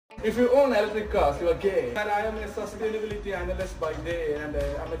If you own electric cars, you are gay. And I am a sustainability analyst by day and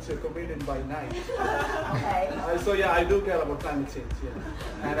an amateur comedian by night. Okay. So yeah, I do care about climate change, yeah.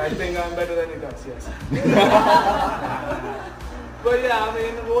 And I think I'm better than you guys, yes. But yeah, I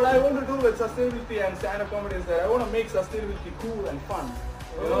mean, what I want to do with sustainability and stand-up comedy is that I want to make sustainability cool and fun.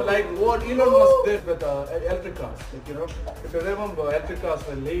 You know, like what Elon Musk did with electric cars. Like, you know, if you remember, electric cars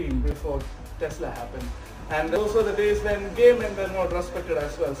were lame before Tesla happened. And those were the days when gay men were not respected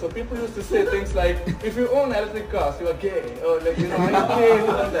as well. So people used to say things like, if you own electric cars, you are gay. Or like, you know, are you gay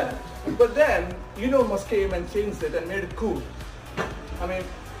and that. But then, Elon Musk came and changed it and made it cool. I mean,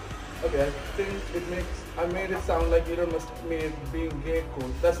 okay, I think I made it sound like Elon Musk made being gay cool.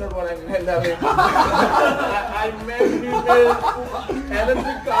 That's not what I meant. I mean, I meant he made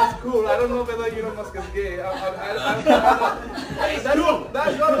electric cars cool. I don't know whether Elon Musk is gay. That's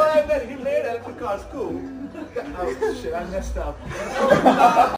not what I meant. He made electric cars cool. Oh shit, I messed up.